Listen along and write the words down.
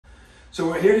So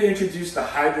we're here to introduce the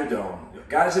HydroDome.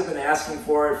 Guys have been asking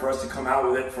for it, for us to come out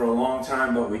with it for a long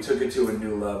time, but we took it to a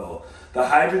new level. The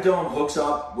HydroDome hooks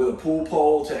up with a pool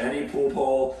pole to any pool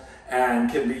pole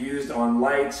and can be used on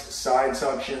lights, side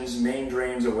suctions, main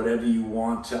drains, or whatever you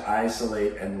want to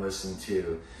isolate and listen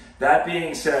to. That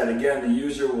being said, again, the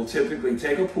user will typically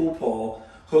take a pool pole,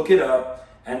 hook it up,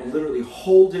 and literally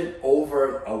hold it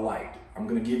over a light. I'm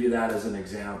going to give you that as an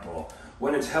example.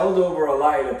 When it's held over a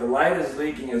light, if the light is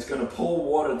leaking, it's going to pull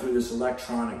water through this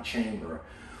electronic chamber.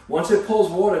 Once it pulls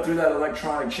water through that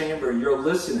electronic chamber, you're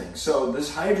listening. So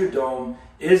this HydroDome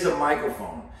is a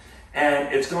microphone,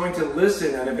 and it's going to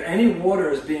listen, and if any water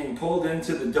is being pulled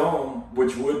into the dome,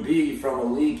 which would be from a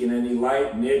leak in any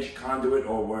light, niche, conduit,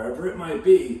 or wherever it might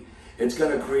be, it's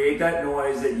going to create that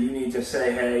noise that you need to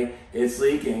say, hey, it's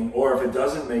leaking, or if it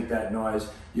doesn't make that noise,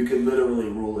 you can literally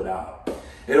rule it out.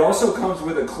 It also comes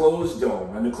with a closed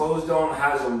dome, and the closed dome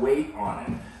has a weight on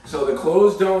it. So the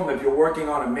closed dome, if you're working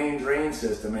on a main drain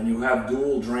system and you have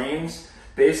dual drains,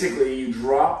 basically you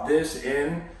drop this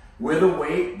in with a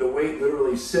weight. The weight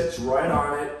literally sits right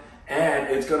on it, and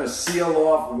it's going to seal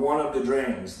off one of the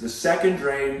drains. The second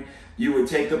drain, you would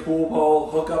take the pool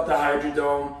pole, hook up the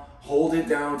HydroDome, hold it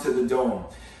down to the dome.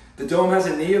 The dome has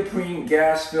a neoprene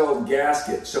gas-filled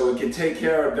gasket, so it can take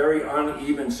care of very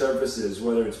uneven surfaces,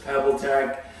 whether it's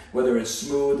PebbleTech, whether it's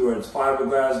smooth, or it's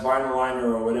fiberglass, vinyl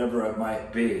liner, or whatever it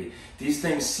might be. These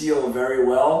things seal very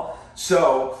well.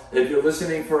 So if you're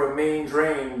listening for a main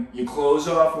drain, you close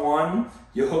off one,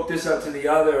 you hook this up to the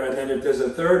other, and then if there's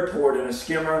a third port in a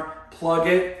skimmer, plug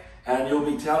it, and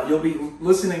you'll be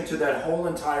listening to that whole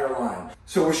entire line.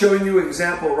 So we're showing you an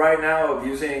example right now of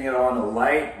using it on a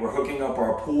light. We're hooking up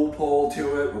our pool pole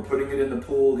to it. We're putting it in the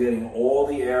pool, getting all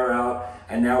the air out,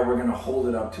 and now we're gonna hold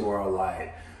it up to our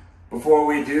light. Before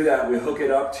we do that, we hook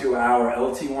it up to our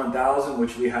LT1000,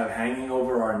 which we have hanging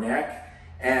over our neck,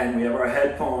 and we have our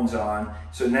headphones on.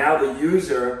 So now the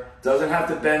user doesn't have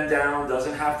to bend down,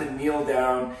 doesn't have to kneel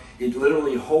down. It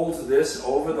literally holds this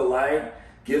over the light,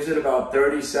 gives it about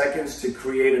 30 seconds to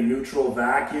create a neutral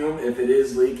vacuum. If it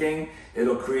is leaking,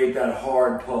 it'll create that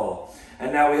hard pull.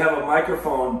 And now we have a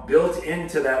microphone built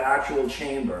into that actual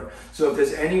chamber. So if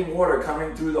there's any water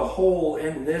coming through the hole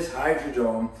in this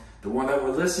HydroDome, the one that we're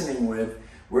listening with,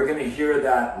 we're gonna hear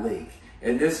that leak.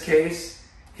 In this case,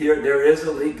 here there is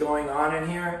a leak going on in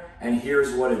here, and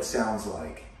here's what it sounds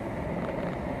like.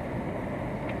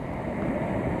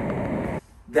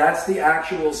 That's the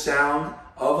actual sound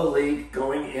of a leak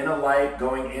going in a light,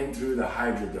 going in through the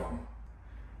HydroDome.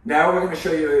 Now we're going to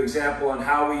show you an example on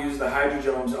how we use the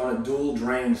HydroDomes on a dual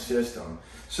drain system.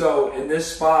 So in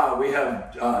this spot, we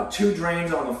have 2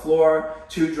 drains on the floor,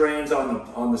 2 drains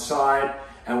on the side,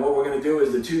 and what we're going to do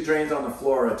is the 2 drains on the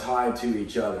floor are tied to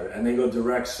each other, and they go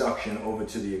direct suction over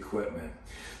to the equipment.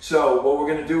 So what we're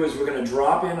going to do is we're going to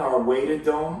drop in our weighted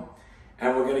dome,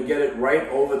 and we're going to get it right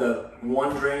over the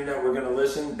one drain that we're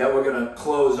going to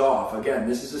close off. Again,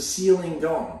 this is a sealing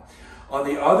dome. On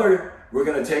the other, we're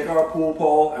going to take our pool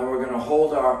pole and we're going to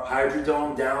hold our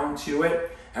HydroDome down to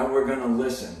it, and we're going to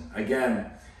listen. Again,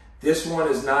 this one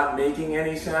is not making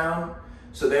any sound,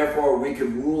 so therefore we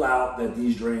could rule out that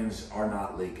these drains are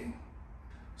not leaking.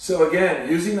 So again,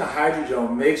 using the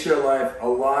HydroDome makes your life a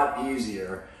lot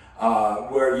easier,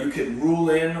 where you can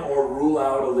rule in or rule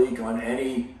out a leak on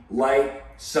any light,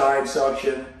 side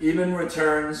suction, even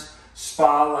returns,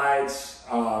 spa lights,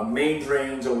 main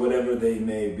drains, or whatever they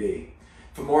may be.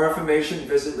 For more information,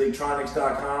 visit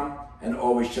LeakTronics.com, and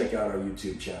always check out our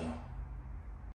YouTube channel.